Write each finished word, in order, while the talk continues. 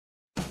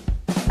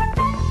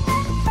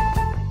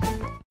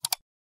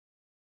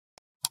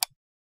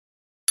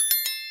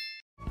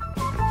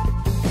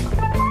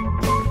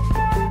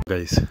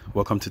Guys,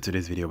 welcome to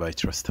today's video by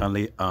Trust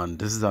Stanley, and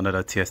this is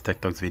another TS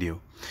Tech Talks video.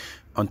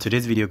 On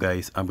today's video,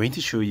 guys, I'm going to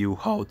show you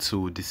how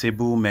to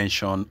disable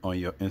mention on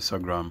your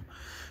Instagram.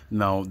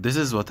 Now, this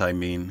is what I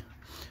mean.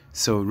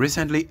 So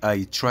recently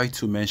I tried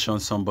to mention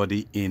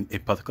somebody in a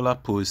particular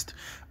post,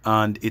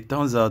 and it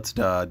turns out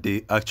that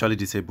they actually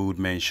disabled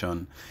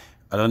mention.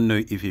 I don't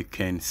know if you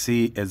can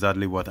see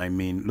exactly what I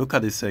mean. Look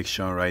at this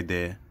section right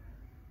there.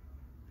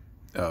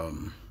 I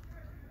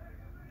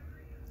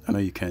know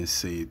you can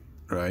see it,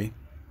 right?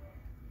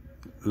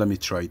 Let me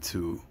try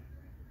to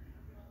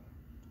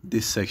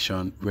this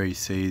section where it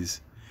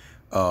says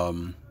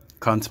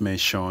can't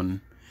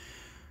mention.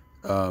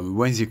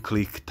 Once you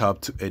click tab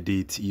to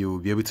edit, you'll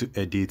be able to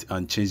edit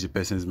and change the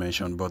person's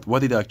mention. But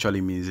what it actually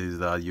means is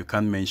that you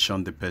can't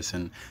mention the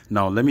person.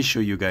 Now let me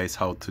show you guys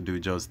how to do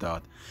just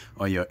that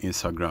on your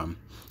Instagram.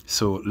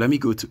 So let me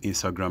go to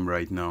Instagram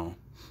right now.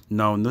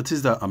 Now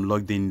notice that I'm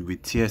logged in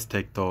with TS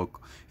Tech Talk.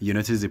 You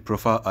notice the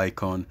profile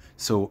icon.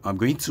 So I'm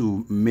going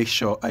to make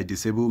sure I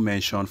disable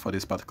mention for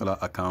this particular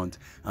account,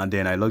 and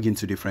then I log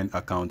into different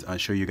accounts and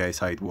show you guys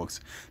how it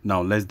works.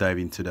 Now let's dive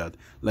into that.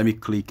 Let me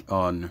click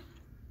on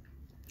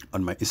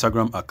my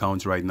Instagram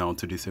account right now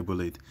to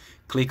disable it.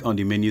 Click on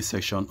the menu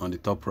section on the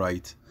top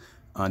right,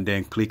 and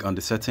then click on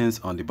the settings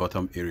on the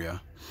bottom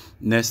area.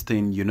 Next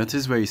thing, you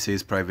notice where it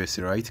says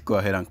privacy, right? Go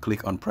ahead and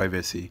click on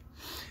privacy.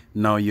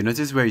 Now you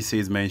notice where it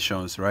says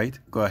mentions, right?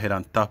 Go ahead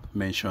and tap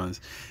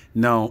mentions.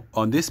 Now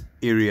on this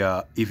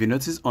area, if you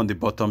notice on the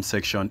bottom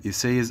section, it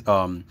says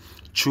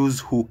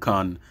choose who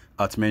can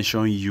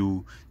mention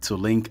you to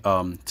link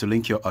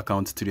your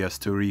account to their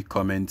story,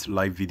 comment,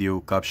 live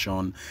video,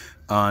 caption.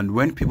 And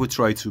when people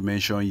try to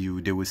mention you,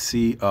 they will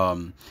see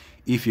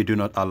if you do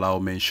not allow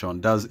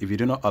mention. That's if you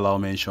do not allow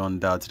mention,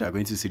 that they're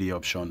going to see the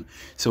option.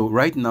 So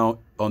right now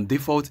on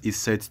default is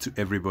set to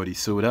everybody,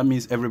 so that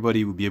means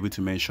everybody will be able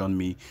to mention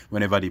me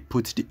whenever they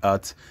put the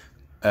art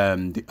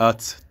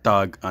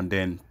tag and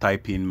then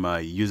type in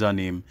my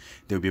username.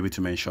 They'll be able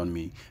to mention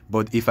me.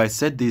 But if I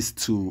set this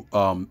to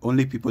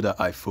only people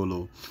that I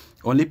follow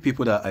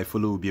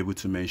will be able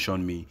to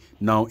mention me.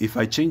 Now if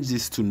I change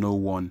this to no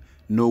one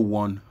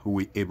will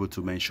be able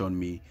to mention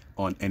me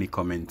on any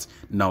comment.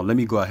 Now let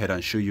me go ahead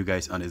and show you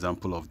guys an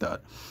example of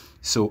that.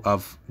 So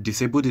I've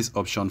disabled this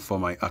option for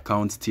my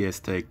account TS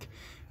Tech.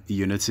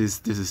 You notice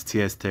this is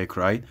TS Tech,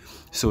 right?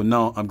 So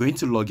now I'm going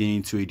to log in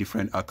into a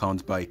different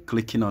account by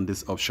clicking on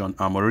this option.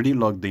 I'm already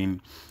logged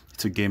in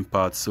to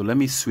Gamepad, so let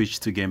me switch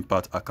to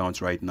Gamepad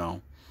account right now.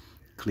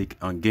 Click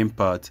on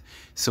Gamepad.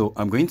 So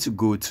I'm going to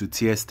go to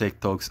TS Tech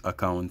Talks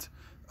account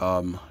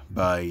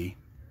by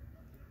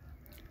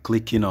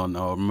clicking on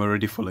I'm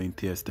already following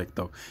TS Tech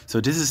Talk.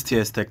 So this is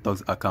TS Tech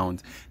Talks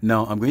account.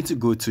 Now I'm going to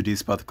go to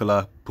this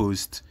particular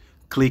post,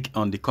 click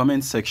on the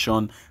comment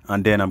section,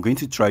 and then I'm going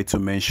to try to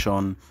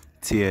mention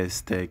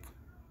TS Tech.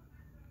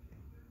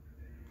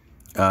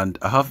 And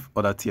I have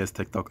other TS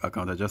Tech Talk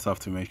account. I just have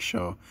to make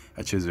sure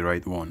I choose the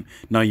right one.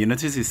 Now you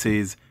notice it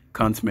says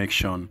can't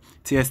mention.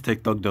 TS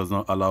Tech Talk does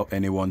not allow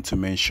anyone to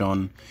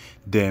mention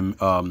them.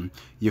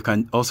 You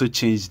can also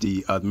change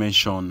the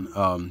mention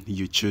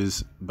you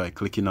choose by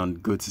clicking on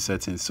go to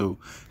settings. So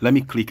let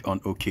me click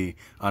on OK,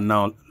 and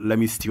now let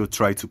me still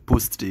try to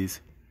post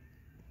this.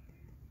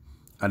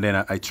 And then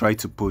I try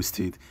to post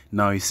it.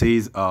 Now it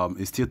says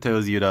it still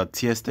tells you that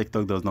TS Tech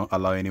Talk does not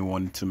allow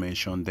anyone to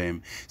mention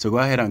them. So go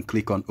ahead and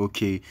click on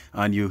OK,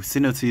 and you see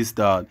notice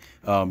that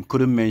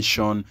couldn't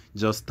mention,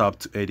 just tap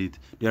to edit.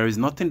 There is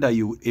nothing that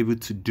you're able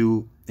to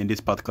do in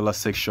this particular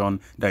section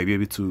that you'll be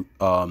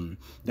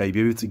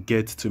able to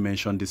get to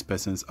mention this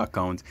person's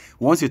account.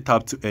 Once you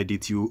tap to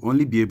edit, you will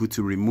only be able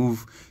to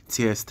remove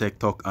TS Tech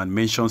Talk and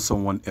mention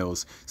someone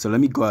else. So let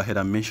me go ahead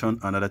and mention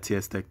another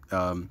TS Tech,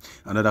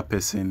 another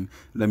person.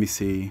 Let me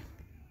say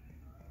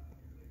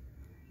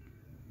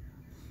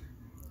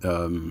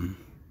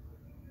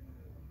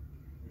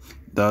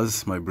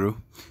that's my bro.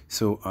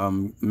 So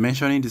I'm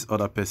mentioning this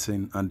other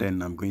person, and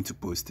then I'm going to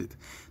post it.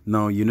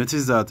 Now you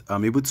notice that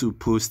I'm able to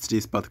post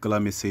this particular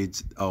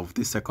message of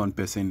the second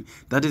person.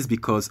 That is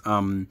because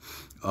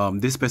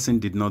this person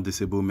did not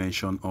disable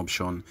mention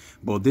option,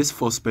 but this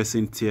first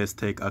person TS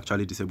Tech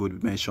actually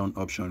disabled mention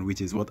option,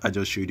 which is what I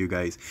just showed you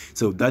guys.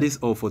 So that is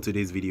all for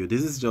today's video.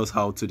 This is just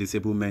how to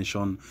disable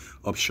mention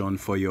option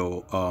for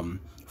your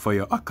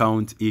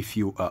account if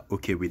you are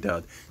okay with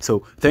that.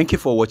 So thank you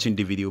for watching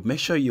the video. Make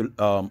sure you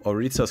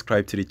already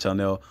subscribe to the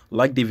channel,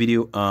 like the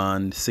video,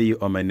 and see you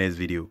on my next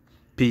video.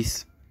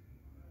 Peace.